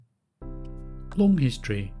Long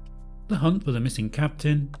History, The Hunt for the Missing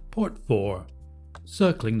Captain, Part 4,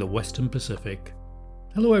 Circling the Western Pacific.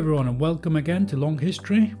 Hello everyone and welcome again to Long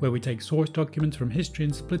History, where we take source documents from history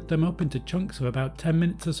and split them up into chunks of about 10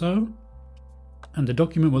 minutes or so. And the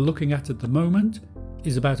document we're looking at the moment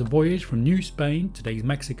is about a voyage from New Spain, today's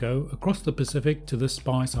Mexico, across the Pacific to the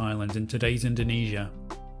Spice Islands in today's Indonesia.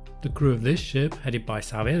 The crew of this ship, headed by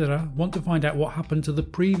Saavedra, want to find out what happened to the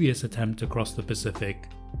previous attempt to cross the Pacific.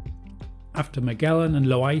 After Magellan and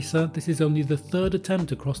Loaiza, this is only the third attempt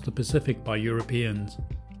to cross the Pacific by Europeans.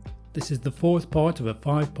 This is the fourth part of a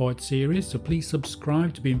 5-part series, so please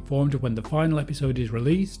subscribe to be informed of when the final episode is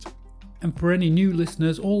released. And for any new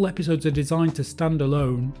listeners, all episodes are designed to stand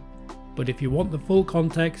alone, but if you want the full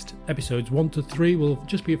context, episodes 1 to 3 will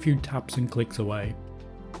just be a few taps and clicks away.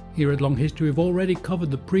 Here at Long History we've already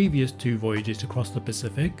covered the previous 2 voyages to cross the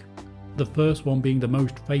Pacific, the first one being the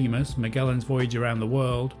most famous, Magellan's voyage around the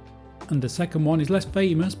world, and the second one is less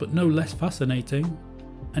famous but no less fascinating,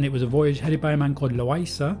 and it was a voyage headed by a man called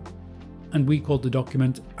Loaiza, and we called the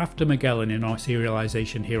document After Magellan in our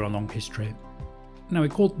serialisation here on Long History. Now we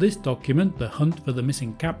called this document The Hunt for the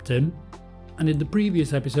Missing Captain, and in the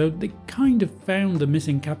previous episode they kind of found the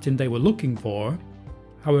missing captain they were looking for.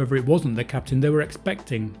 However, it wasn't the captain they were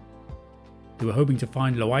expecting. They were hoping to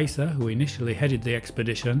find Loaiza, who initially headed the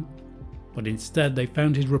expedition, but instead they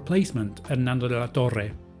found his replacement, Hernando de la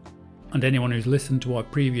Torre. And anyone who's listened to our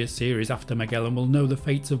previous series After Magellan will know the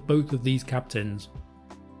fates of both of these captains.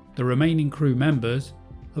 The remaining crew members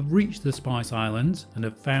have reached the Spice Islands and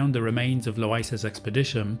have found the remains of Loaiza's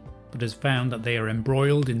expedition, but has found that they are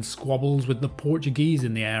embroiled in squabbles with the Portuguese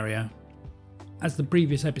in the area. As the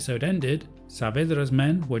previous episode ended, Saavedra's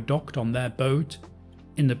men were docked on their boat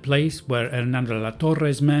in the place where Hernando de la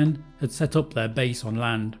Torre's men had set up their base on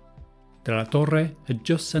land. De la Torre had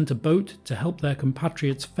just sent a boat to help their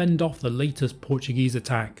compatriots fend off the latest Portuguese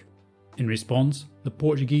attack. In response, the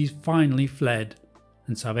Portuguese finally fled,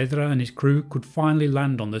 and Saavedra and his crew could finally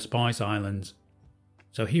land on the Spice Islands.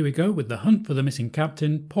 So here we go with The Hunt for the Missing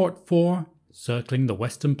Captain, Part 4, Circling the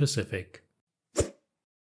Western Pacific.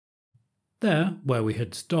 There, where we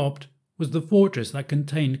had stopped, was the fortress that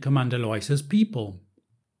contained Commander Loaiza's people.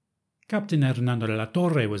 Captain Hernando de la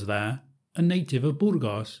Torre was there, a native of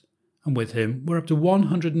Burgos, and with him were up to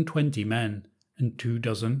 120 men and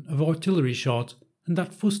 24 of artillery shot and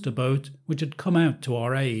that fuster boat which had come out to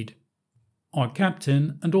our aid. Our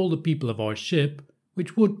captain and all the people of our ship,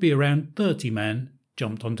 which would be around 30 men,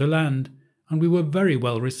 jumped onto land, and we were very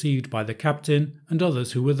well received by the captain and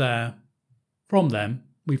others who were there. From them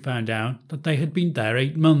we found out that they had been there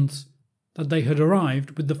 8 months, that they had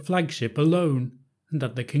arrived with the flagship alone, and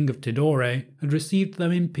that the King of Tidore had received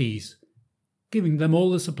them in peace, giving them all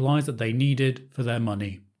the supplies that they needed for their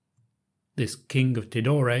money. This King of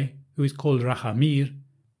Tidore, who is called Rahamir,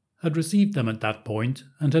 had received them at that point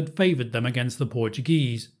and had favoured them against the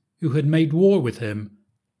Portuguese, who had made war with him,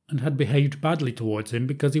 and had behaved badly towards him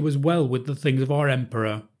because he was well with the things of our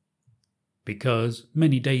emperor. Because,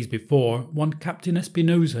 many days before, one Captain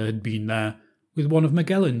Espinosa had been there with one of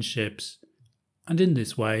Magellan's ships, and in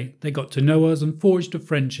this way they got to know us and forged a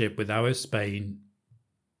friendship with our Spain.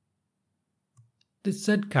 This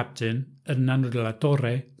said captain, Hernando de la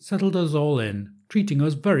Torre, settled us all in, treating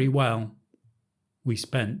us very well. We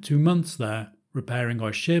spent 2 months there, repairing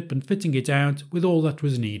our ship and fitting it out with all that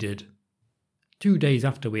was needed. 2 days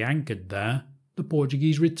after we anchored there, the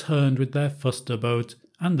Portuguese returned with their fuster boat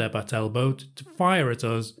and their batel boat to fire at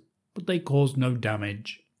us, but they caused no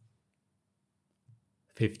damage.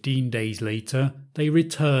 15 days later, they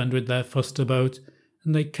returned with their fuster boat,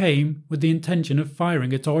 and they came with the intention of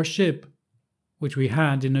firing at our ship, which we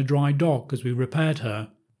had in a dry dock as we repaired her,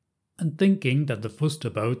 and thinking that the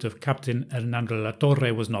fuster boat of Captain Hernando de la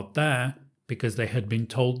Torre was not there, because they had been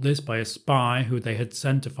told this by a spy who they had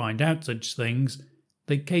sent to find out such things,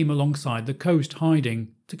 they came alongside the coast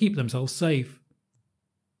hiding to keep themselves safe.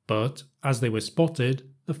 But, as they were spotted,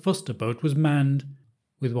 the fuster boat was manned,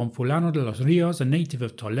 with one Fulano de los Rios, a native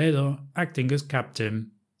of Toledo, acting as captain,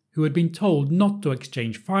 who had been told not to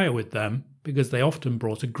exchange fire with them because they often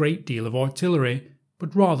brought a great deal of artillery,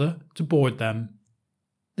 but rather to board them.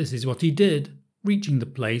 This is what he did, reaching the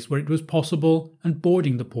place where it was possible and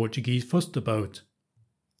boarding the Portuguese fuster boat.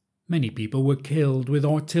 Many people were killed with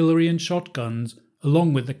artillery and shotguns,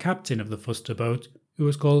 along with the captain of the fuster boat, who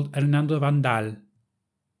was called Hernando Vandal.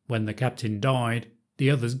 When the captain died, the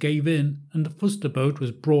others gave in and the fuster boat was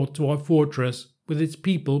brought to our fortress with its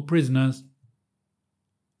people prisoners.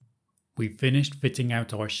 We finished fitting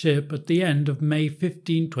out our ship at the end of May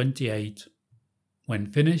 1528. When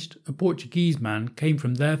finished, a Portuguese man came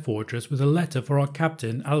from their fortress with a letter for our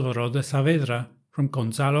captain Álvaro de Saavedra from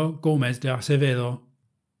Gonzalo Gómez de Acevedo,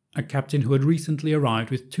 a captain who had recently arrived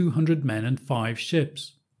with 200 men and 5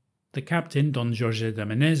 ships. The captain, Don Jorge de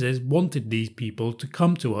Menezes, wanted these people to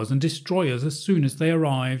come to us and destroy us as soon as they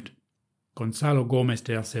arrived. Gonzalo Gómez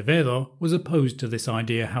de Acevedo was opposed to this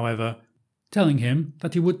idea, however, telling him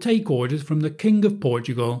that he would take orders from the King of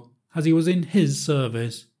Portugal as he was in his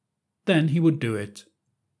service. Then he would do it.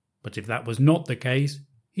 But if that was not the case,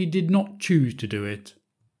 he did not choose to do it.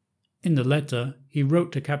 In the letter, he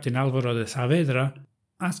wrote to Captain Álvaro de Saavedra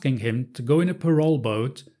asking him to go in a parole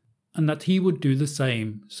boat and that he would do the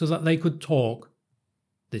same so that they could talk.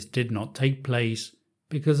 This did not take place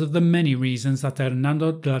because of the many reasons that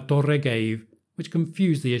Hernando de la Torre gave, which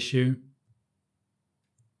confused the issue.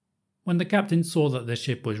 When the captain saw that the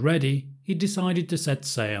ship was ready, he decided to set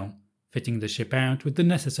sail, fitting the ship out with the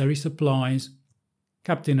necessary supplies.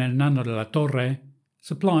 Captain Hernando de la Torre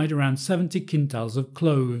supplied around 70 quintals of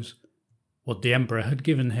cloves, what the emperor had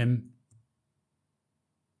given him.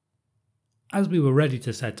 As we were ready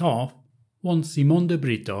to set off, one Simón de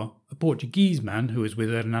Brito, a Portuguese man who was with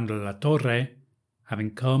Hernando de la Torre,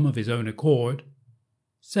 having come of his own accord,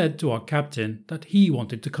 said to our captain that he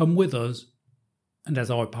wanted to come with us, and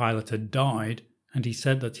as our pilot had died, and he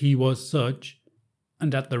said that he was such,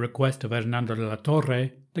 and at the request of Hernando de la Torre,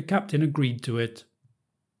 the captain agreed to it.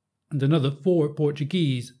 And another 4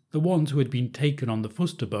 Portuguese, the ones who had been taken on the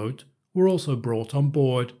Fuster boat, were also brought on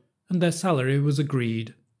board, and their salary was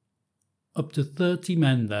agreed. Up to 30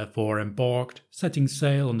 men therefore embarked, setting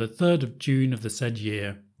sail on the 3rd of June of the said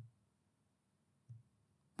year.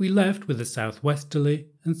 We left with a southwesterly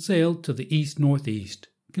and sailed to the east-northeast,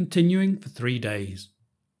 continuing for 3 days,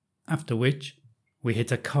 after which we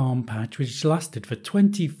hit a calm patch which lasted for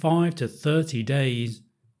 25 to 30 days,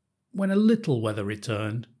 when a little weather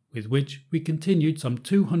returned, with which we continued some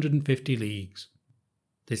 250 leagues.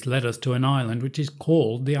 This led us to an island which is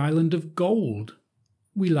called the Island of Gold.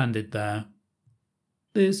 We landed there.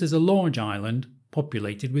 This is a large island,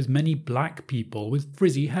 populated with many black people with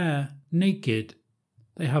frizzy hair, naked.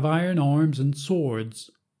 They have iron arms and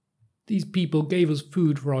swords. These people gave us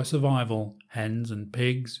food for our survival, hens and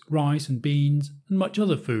pigs, rice and beans, and much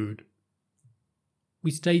other food.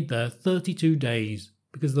 We stayed there 32 days,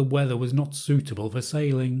 because the weather was not suitable for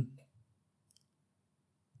sailing.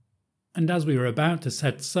 And as we were about to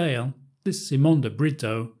set sail, this Simón de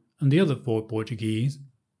Brito and the other 4 Portuguese,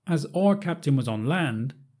 as our captain was on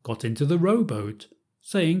land, got into the rowboat,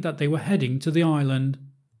 saying that they were heading to the island.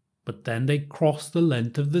 But then they crossed the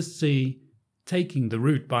length of the sea, taking the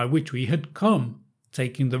route by which we had come,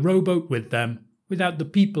 taking the rowboat with them, without the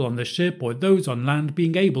people on the ship or those on land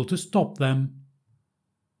being able to stop them.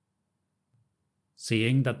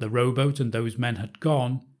 Seeing that the rowboat and those men had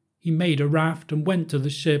gone, he made a raft and went to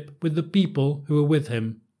the ship with the people who were with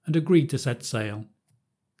him and agreed to set sail.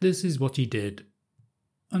 This is what he did.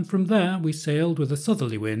 And from there we sailed with a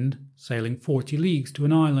southerly wind, sailing 40 leagues to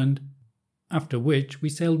an island, after which we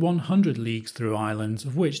sailed 100 leagues through islands,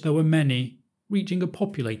 of which there were many, reaching a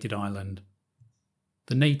populated island.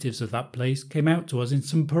 The natives of that place came out to us in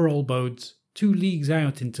some parole boats, 2 leagues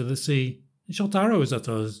out into the sea, and shot arrows at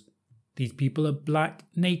us. These people are black,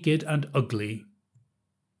 naked, and ugly.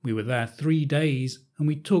 We were there 3 days, and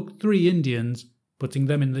we took 3 Indians, putting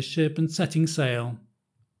them in the ship and setting sail.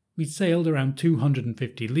 We sailed around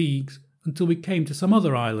 250 leagues until we came to some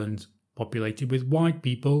other islands, populated with white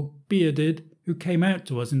people, bearded, who came out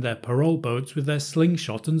to us in their parole boats with their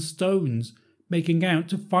slingshot and stones, making out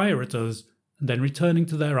to fire at us, and then returning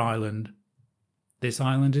to their island. This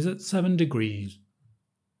island is at 7 degrees.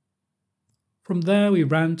 From there we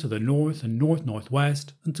ran to the north and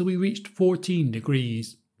north-northwest until we reached 14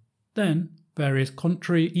 degrees. Then various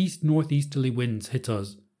contrary east-northeasterly winds hit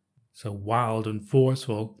us, so wild and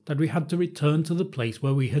forceful that we had to return to the place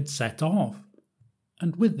where we had set off.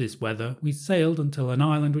 And with this weather we sailed until an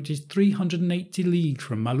island which is 380 leagues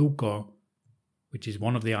from Malucco, which is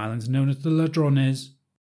one of the islands known as the Ladrones.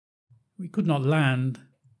 We could not land.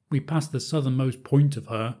 We passed the southernmost point of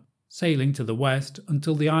her, sailing to the west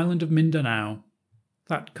until the island of Mindanao.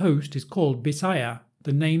 That coast is called Bisaya,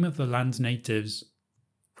 the name of the land's natives.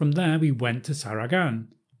 From there we went to Saragan,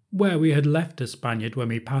 where we had left a Spaniard when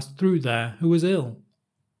we passed through there who was ill.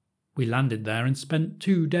 We landed there and spent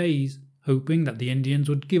 2 days, hoping that the Indians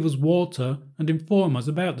would give us water and inform us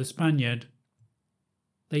about the Spaniard.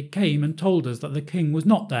 They came and told us that the king was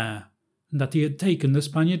not there, and that he had taken the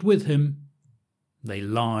Spaniard with him. They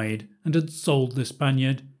lied and had sold the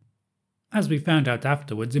Spaniard, as we found out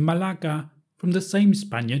afterwards in Malaga, from the same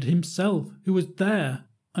Spaniard himself who was there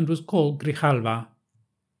and was called Grijalva,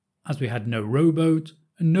 as we had no rowboat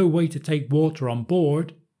and no way to take water on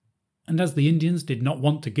board, and as the Indians did not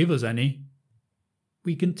want to give us any,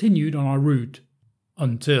 we continued on our route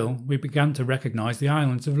until we began to recognise the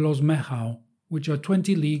islands of Los Mejao, which are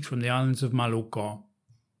 20 leagues from the islands of Malucco.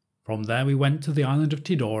 From there we went to the island of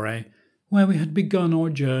Tidore, where we had begun our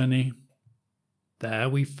journey. There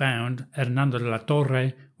we found Hernando de la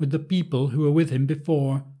Torre with the people who were with him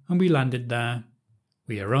before, and we landed there.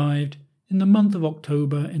 We arrived in the month of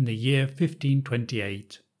October in the year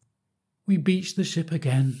 1528. We beached the ship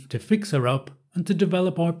again to fix her up and to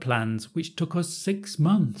develop our plans, which took us 6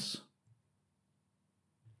 months.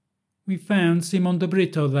 We found Simon de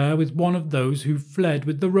Brito there with one of those who fled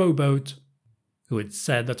with the rowboat, who had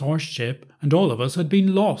said that our ship and all of us had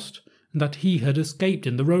been lost, and that he had escaped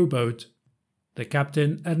in the rowboat. The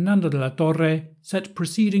captain, Hernando de la Torre, set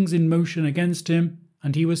proceedings in motion against him,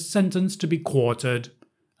 and he was sentenced to be quartered,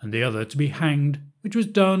 and the other to be hanged, which was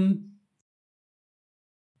done.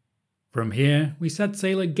 From here we set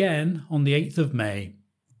sail again on the 8th of May.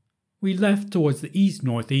 We left towards the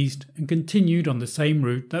east-northeast and continued on the same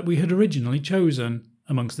route that we had originally chosen,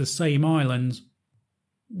 amongst the same islands.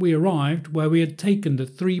 We arrived where we had taken the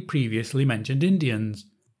 3 previously mentioned Indians.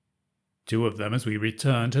 2 of them, as we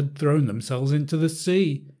returned, had thrown themselves into the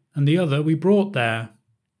sea, and the other we brought there,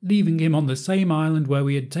 leaving him on the same island where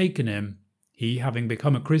we had taken him, he having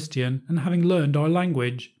become a Christian and having learned our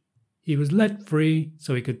language. He was let free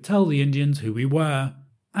so he could tell the Indians who we were,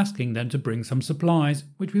 asking them to bring some supplies,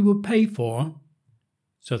 which we would pay for,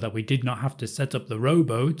 so that we did not have to set up the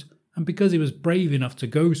rowboat, and because he was brave enough to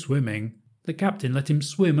go swimming, the captain let him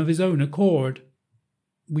swim of his own accord.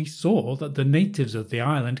 We saw that the natives of the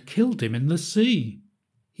island killed him in the sea.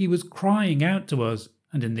 He was crying out to us,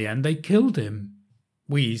 and in the end they killed him.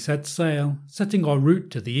 We set sail, setting our route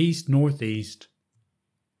to the east-northeast.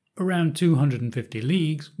 Around 250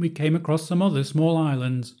 leagues, we came across some other small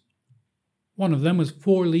islands. One of them was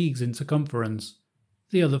 4 leagues in circumference,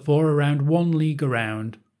 the other 4 around 1 league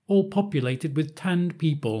around, all populated with tanned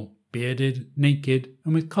people, bearded, naked,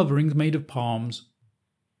 and with coverings made of palms.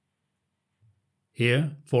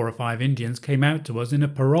 Here 4 or 5 Indians came out to us in a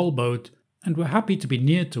parole boat, and were happy to be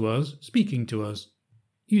near to us, speaking to us.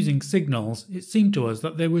 Using signals, it seemed to us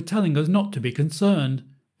that they were telling us not to be concerned,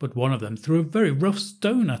 but one of them threw a very rough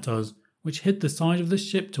stone at us, which hit the side of the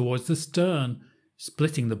ship towards the stern,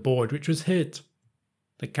 splitting the board which was hit.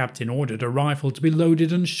 The captain ordered a rifle to be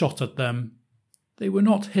loaded and shot at them. They were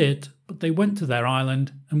not hit, but they went to their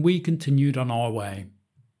island, and we continued on our way.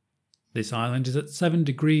 This island is at 7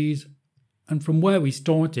 degrees, and from where we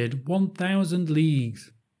started 1,000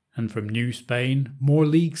 leagues, and from New Spain more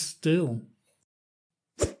leagues still.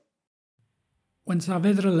 When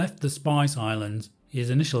Saavedra left the Spice Islands, his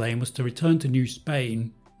initial aim was to return to New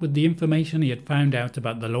Spain with the information he had found out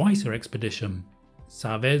about the Loaiza expedition.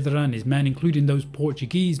 Saavedra and his men, including those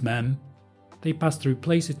Portuguese men, they passed through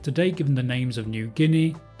places today given the names of New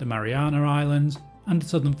Guinea, the Mariana Islands, and the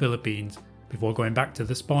southern Philippines, before going back to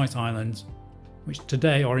the Spice Islands, which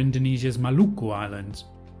today are Indonesia's Maluku Islands.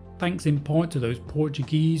 Thanks in part to those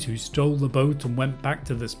Portuguese who stole the boat and went back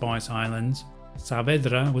to the Spice Islands,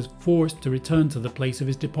 Saavedra was forced to return to the place of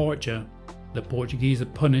his departure. The Portuguese are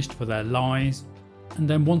punished for their lies, and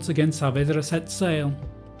then once again Saavedra set sail.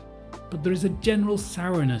 But there is a general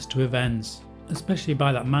sourness to events, especially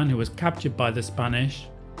by that man who was captured by the Spanish,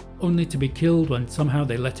 only to be killed when somehow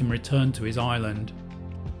they let him return to his island.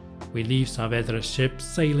 We leave Saavedra's ship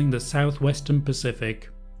sailing the southwestern Pacific,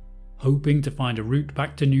 hoping to find a route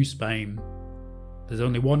back to New Spain. There's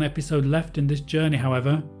only 1 episode left in this journey,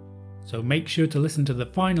 however, so make sure to listen to the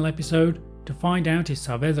final episode to find out if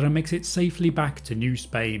Saavedra makes it safely back to New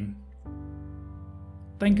Spain.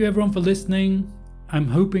 Thank you everyone for listening. I'm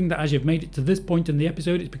hoping that as you've made it to this point in the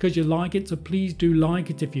episode, it's because you like it, so please do like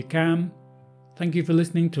it if you can. Thank you for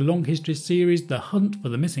listening to Long History Series The Hunt for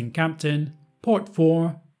the Missing Captain, Part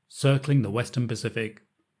 4, Circling the Western Pacific.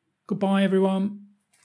 Goodbye everyone.